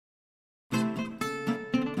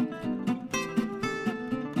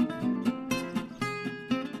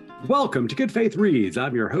Welcome to Good Faith Reads.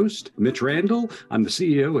 I'm your host, Mitch Randall. I'm the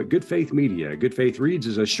CEO at Good Faith Media. Good Faith Reads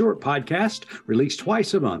is a short podcast released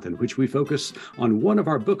twice a month in which we focus on one of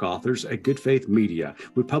our book authors at Good Faith Media.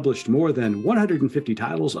 We published more than 150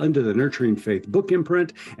 titles under the Nurturing Faith book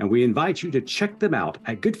imprint, and we invite you to check them out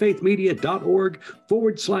at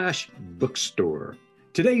goodfaithmedia.org/bookstore.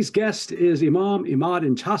 Today's guest is Imam Imad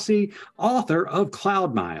Inchasi, author of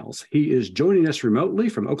Cloud Miles. He is joining us remotely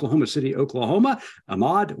from Oklahoma City, Oklahoma.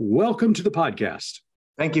 Imad, welcome to the podcast.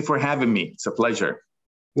 Thank you for having me. It's a pleasure.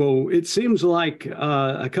 Well, it seems like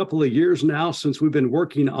a couple of years now since we've been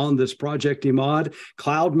working on this project, Imad.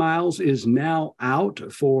 Cloud Miles is now out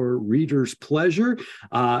for readers' pleasure.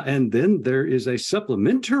 And then there is a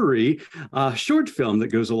supplementary short film that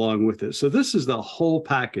goes along with it. So this is the whole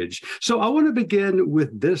package. So I want to begin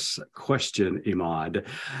with this question, Imad.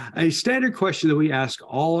 A standard question that we ask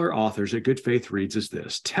all our authors at Good Faith Reads is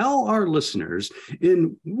this. Tell our listeners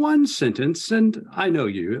in one sentence, and I know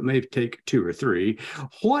you, it may take two or three,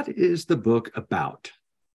 what is the book about?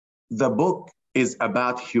 The book is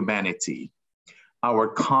about humanity, our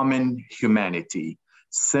common humanity.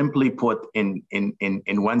 Simply put in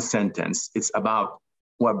one sentence, it's about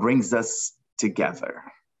what brings us together.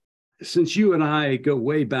 Since you and I go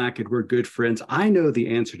way back and we're good friends, I know the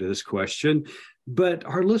answer to this question, but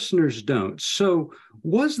our listeners don't. So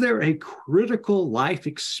was there a critical life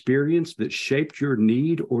experience that shaped your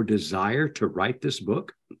need or desire to write this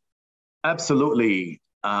book? Absolutely.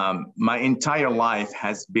 My entire life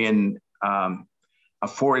has been a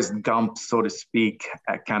Forrest Gump, so to speak,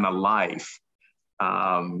 kind of life.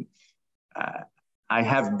 I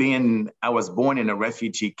was born in a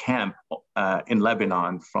refugee camp in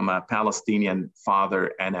Lebanon from a Palestinian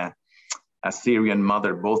father and a Syrian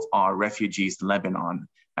mother. Both are refugees in Lebanon.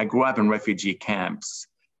 I grew up in refugee camps.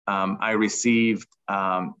 I received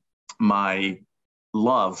my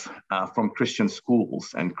love from Christian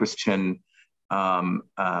schools and Christian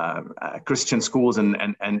schools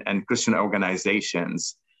and Christian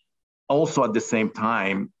organizations. Also at the same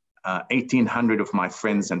time, 1,800 of my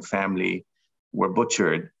friends and family were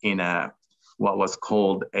butchered in what was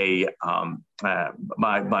called by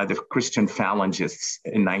the Christian Phalangists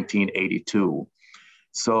in 1982.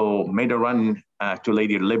 So made a run to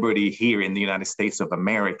Lady Liberty here in the United States of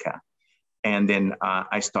America. And then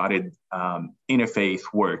I started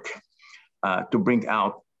interfaith work to bring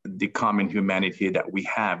out the common humanity that we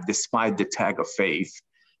have, despite the tag of faith,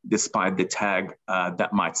 despite the tag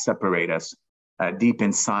that might separate us. Deep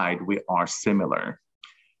inside, we are similar.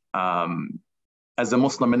 As a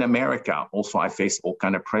Muslim in America, also I face all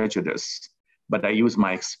kind of prejudice, but I use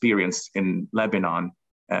my experience in Lebanon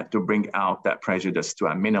to bring out that prejudice to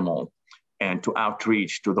a minimal and to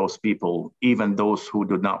outreach to those people, even those who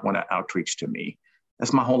do not want to outreach to me.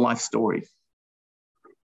 That's my whole life story.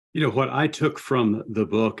 You know, what I took from the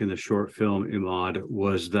book and the short film, Imad,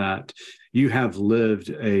 was that you have lived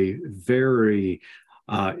a very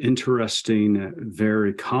interesting,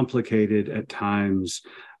 very complicated at times,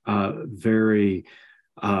 very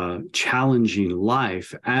challenging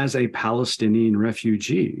life as a Palestinian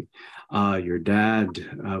refugee. Your dad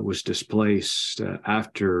was displaced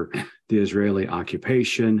after the Israeli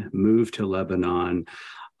occupation, moved to Lebanon.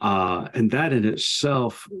 And that in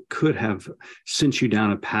itself could have sent you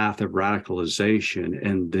down a path of radicalization.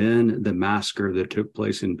 And then the massacre that took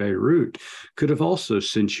place in Beirut could have also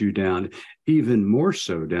sent you down, even more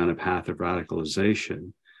so, down a path of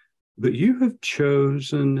radicalization. But you have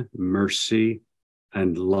chosen mercy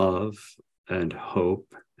and love and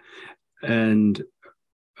hope and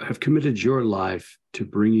have committed your life to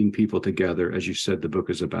bringing people together, as you said the book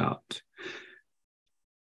is about.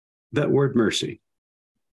 That word mercy,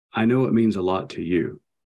 I know it means a lot to you.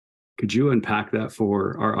 Could you unpack that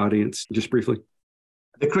for our audience just briefly?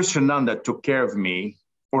 The Christian nun that took care of me,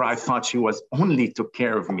 or I thought she was only took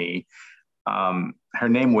care of me, her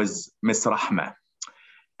name was Miss Rahma.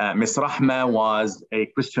 Miss Rahma was a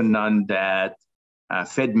Christian nun that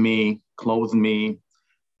fed me, clothed me,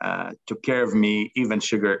 took care of me, even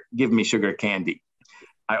give me sugar candy.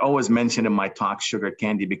 I always mention in my talk sugar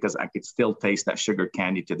candy because I could still taste that sugar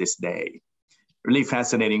candy to this day. Really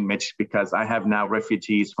fascinating, Mitch, because I have now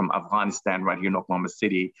refugees from Afghanistan right here in Oklahoma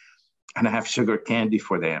City, and I have sugar candy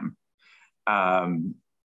for them.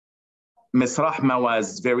 Miss Rahma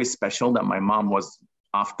was very special, that my mom was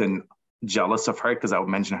often jealous of her because I would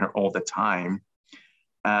mention her all the time.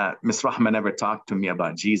 Miss Rahma never talked to me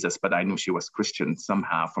about Jesus, but I knew she was Christian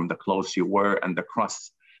somehow from the clothes she wore and the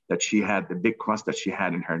cross that she had, the big cross that she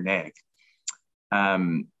had in her neck.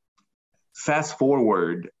 Fast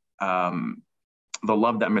forward, the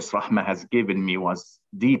love that Miss Rahma has given me was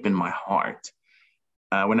deep in my heart.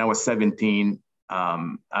 When I was 17,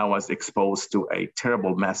 I was exposed to a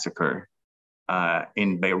terrible massacre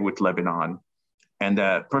in Beirut, Lebanon. And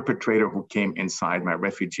the perpetrator who came inside my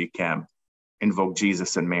refugee camp invoked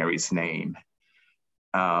Jesus and Mary's name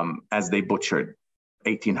as they butchered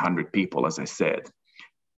 1,800 people, as I said.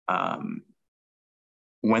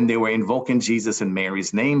 When they were invoking Jesus and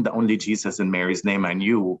Mary's name, the only Jesus and Mary's name I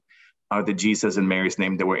knew are the Jesus and Mary's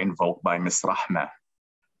name that were invoked by Miss Rahma,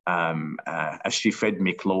 as she fed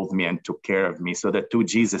me, clothed me, and took care of me. So the two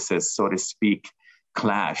Jesuses, so to speak,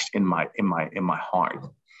 clashed in my heart.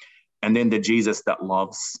 And then the Jesus that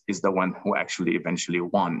loves is the one who actually eventually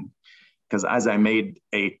won. Because as I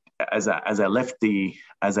left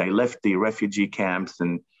the refugee camps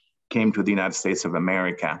and came to the United States of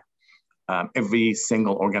America, every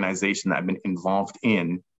single organization I've been involved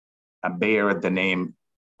in bear the name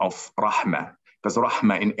of Rahma, because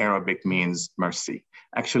Rahma in Arabic means mercy.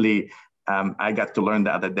 Actually, I got to learn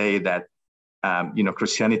the other day that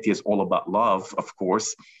Christianity is all about love, of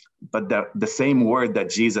course, but the same word that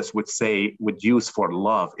Jesus would use for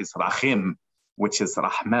love is Rahim, which is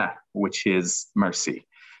Rahma, which is mercy.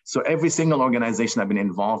 So every single organization I've been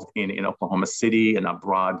involved in Oklahoma City and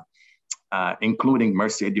abroad, including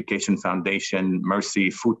Mercy Education Foundation, Mercy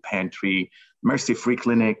Food Pantry, Mercy Free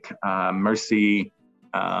Clinic, Mercy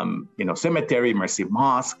Cemetery, Mercy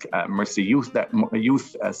Mosque, Mercy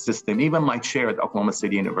Youth System. Even my chair at Oklahoma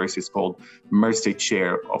City University is called Mercy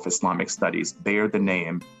Chair of Islamic Studies, bear the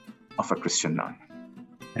name of a Christian nun.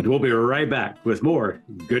 And we'll be right back with more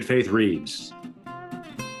Good Faith Reads.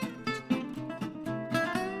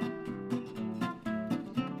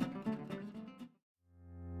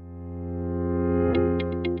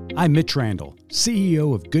 I'm Mitch Randall,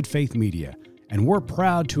 CEO of Good Faith Media, and we're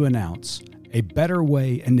proud to announce a Better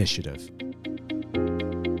Way initiative.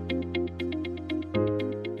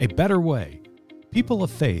 A better way. People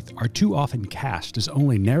of faith are too often cast as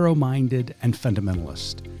only narrow-minded and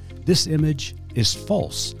fundamentalist. This image is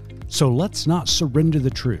false, so let's not surrender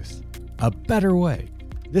the truth. A better way.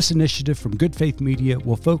 This initiative from Good Faith Media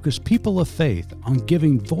will focus people of faith on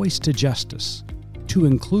giving voice to justice, to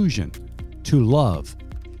inclusion, to love.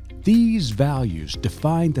 These values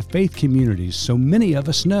define the faith communities so many of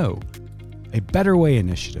us know. A Better Way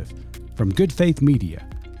initiative from Good Faith Media.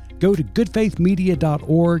 Go to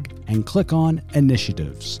goodfaithmedia.org and click on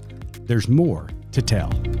Initiatives. There's more to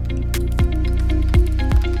tell.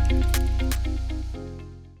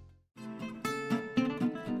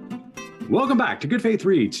 Welcome back to Good Faith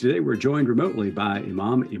Reads. Today we're joined remotely by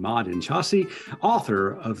Imam Imad Inchausti,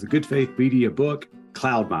 author of the Good Faith Media book,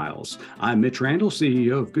 Cloud Miles. I'm Mitch Randall,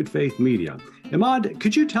 CEO of Good Faith Media. Imad,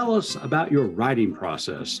 could you tell us about your writing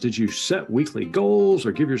process? Did you set weekly goals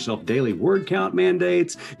or give yourself daily word count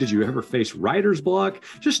mandates? Did you ever face writer's block?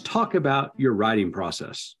 Just talk about your writing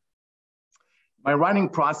process. My writing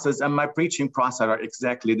process and my preaching process are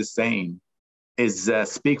exactly the same, is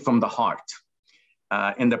speak from the heart.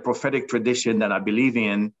 In the prophetic tradition that I believe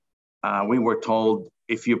in, we were told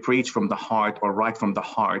if you preach from the heart or write from the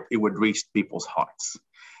heart, it would reach people's hearts.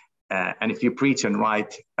 And if you preach and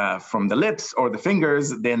write from the lips or the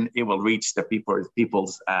fingers, then it will reach the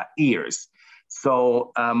people's ears.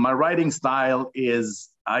 So my writing style is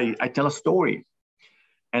I tell a story,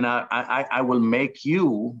 and I will make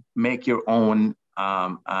you make your own.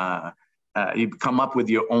 You come up with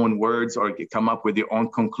your own words or you come up with your own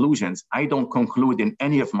conclusions. I don't conclude in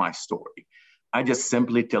any of my story. I just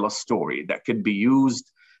simply tell a story that could be used.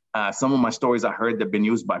 Some of my stories I heard have been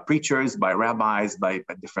used by preachers, by rabbis, by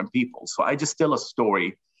different people. So I just tell a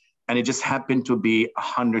story, and it just happened to be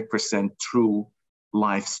 100% true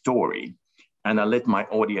life story. And I let my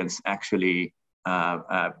audience actually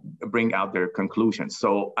bring out their conclusions.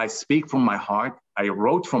 So I speak from my heart. I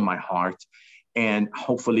wrote from my heart, and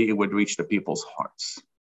hopefully it would reach the people's hearts.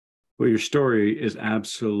 Well, your story is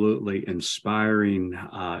absolutely inspiring.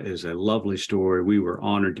 Is a lovely story. We were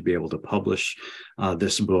honored to be able to publish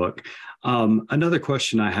this book. Another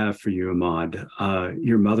question I have for you, Imad.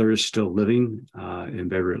 Your mother is still living in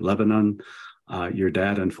Beirut, Lebanon. Your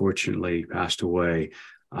dad, unfortunately, passed away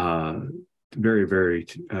very, very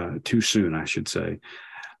too soon, I should say.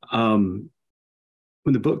 When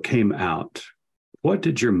the book came out, what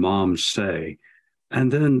did your mom say?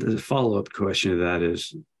 And then the follow-up question to that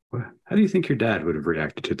is, how do you think your dad would have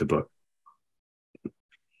reacted to the book?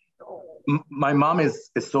 My mom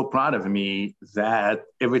is so proud of me that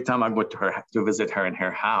every time I go to visit her in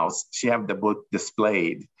her house, she have the book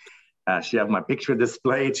displayed. She have my picture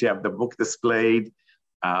displayed. She have the book displayed.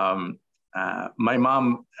 My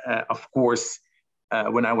mom, of course,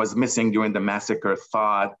 when I was missing during the massacre,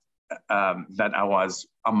 thought that I was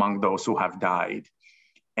among those who have died.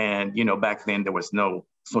 And, back then there was no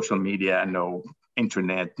social media, no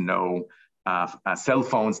internet, no cell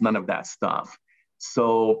phones, none of that stuff.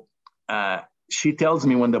 So she tells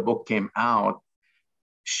me when the book came out,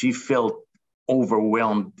 she felt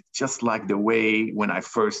overwhelmed, just like the way when I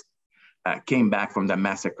first came back from the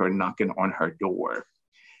massacre knocking on her door.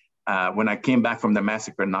 When I came back from the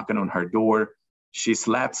massacre knocking on her door, she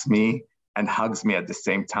slaps me and hugs me at the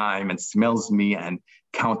same time and smells me and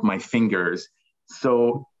count my fingers.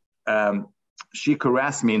 So she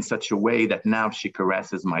caressed me in such a way that now she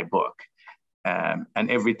caresses my book. And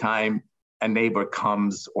every time a neighbor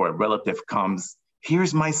comes or a relative comes,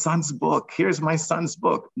 here's my son's book. Here's my son's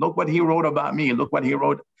book. Look what he wrote about me. Look what he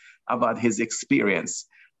wrote about his experience.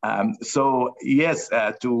 So yes,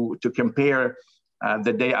 to compare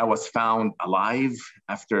the day I was found alive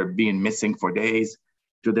after being missing for days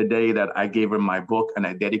to the day that I gave her my book and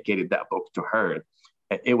I dedicated that book to her,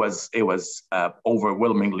 it was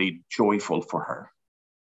overwhelmingly joyful for her.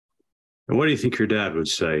 And what do you think your dad would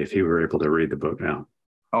say if he were able to read the book now?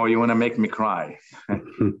 Oh, you want to make me cry?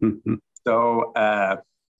 So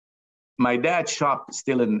my dad's shop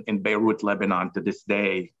still in Beirut, Lebanon to this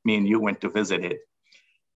day. Me and you went to visit it,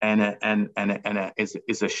 and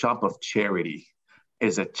is a shop of charity,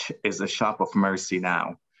 is a shop of mercy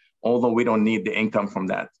now. Although we don't need the income from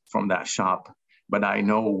that shop, but I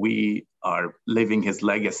know we are living his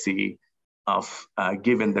legacy of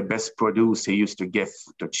giving the best produce he used to give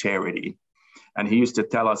to charity. And he used to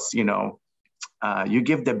tell us, you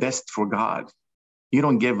give the best for God. You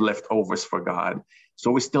don't give leftovers for God.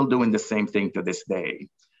 So we're still doing the same thing to this day.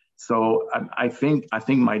 So I think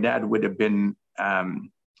my dad would have been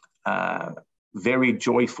very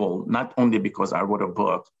joyful, not only because I wrote a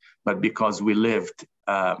book, but because we lived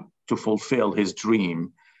to fulfill his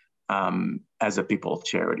dream as a people of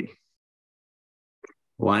charity.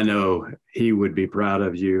 Well, I know he would be proud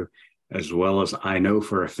of you, as well as I know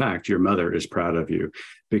for a fact your mother is proud of you,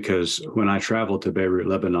 because when I traveled to Beirut,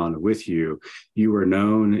 Lebanon with you, you were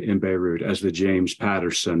known in Beirut as the James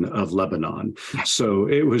Patterson of Lebanon. So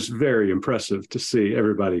it was very impressive to see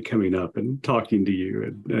everybody coming up and talking to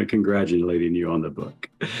you and congratulating you on the book.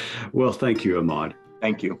 Well, thank you, Ahmad.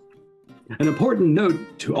 Thank you. An important note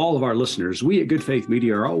to all of our listeners, we at Good Faith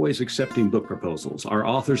Media are always accepting book proposals. Our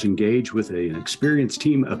authors engage with an experienced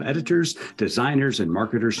team of editors, designers, and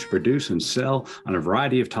marketers to produce and sell on a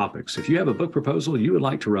variety of topics. If you have a book proposal you would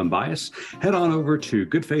like to run by us, head on over to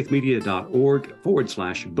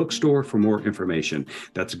goodfaithmedia.org/bookstore for more information.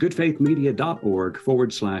 That's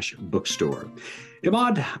goodfaithmedia.org/bookstore.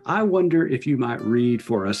 Ahmad, I wonder if you might read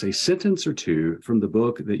for us a sentence or two from the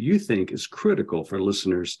book that you think is critical for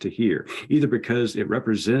listeners to hear, either because it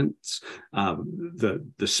represents the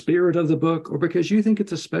spirit of the book or because you think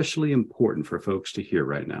it's especially important for folks to hear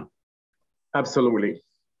right now. Absolutely.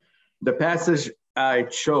 The passage I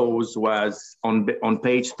chose was on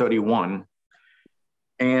page 31,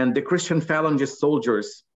 and the Christian Phalangist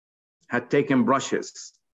soldiers had taken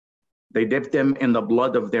brushes. They dipped them in the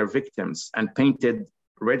blood of their victims and painted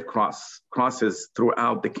red crosses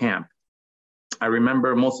throughout the camp. I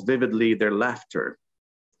remember most vividly their laughter.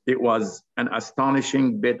 It was an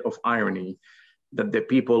astonishing bit of irony that the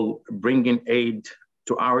people bringing aid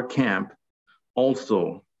to our camp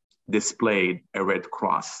also displayed a red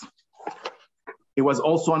cross. It was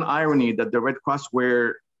also an irony that the Red Cross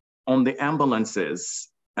were on the ambulances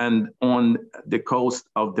and on the coats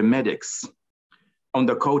of the medics.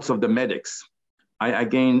 I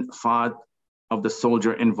again thought of the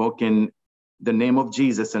soldier invoking the name of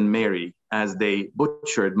Jesus and Mary as they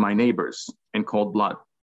butchered my neighbors in cold blood.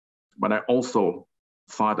 But I also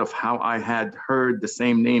thought of how I had heard the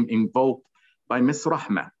same name invoked by Miss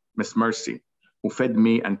Rahma, Miss Mercy, who fed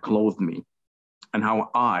me and clothed me, and how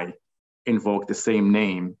I invoked the same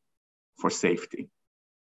name for safety.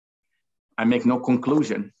 I make no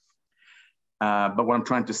conclusion, but what I'm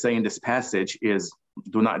trying to say in this passage is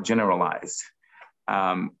do not generalize.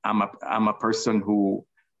 I'm a person who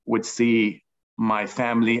would see my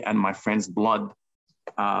family and my friends' blood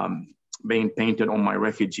being painted on my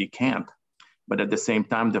refugee camp. But at the same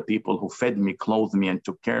time, the people who fed me, clothed me, and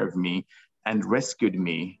took care of me and rescued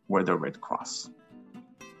me were the Red Cross.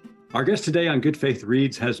 Our guest today on Good Faith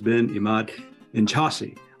Reads has been Ahmad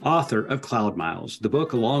Inchausti, author of Cloud Miles. The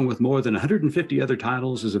book, along with more than 150 other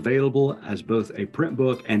titles, is available as both a print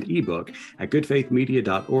book and ebook at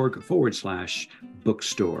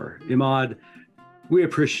goodfaithmedia.org/bookstore. Ahmad, we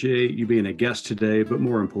appreciate you being a guest today, but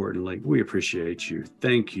more importantly, we appreciate you.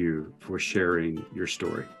 Thank you for sharing your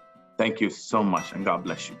story. Thank you so much, and God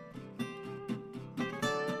bless you.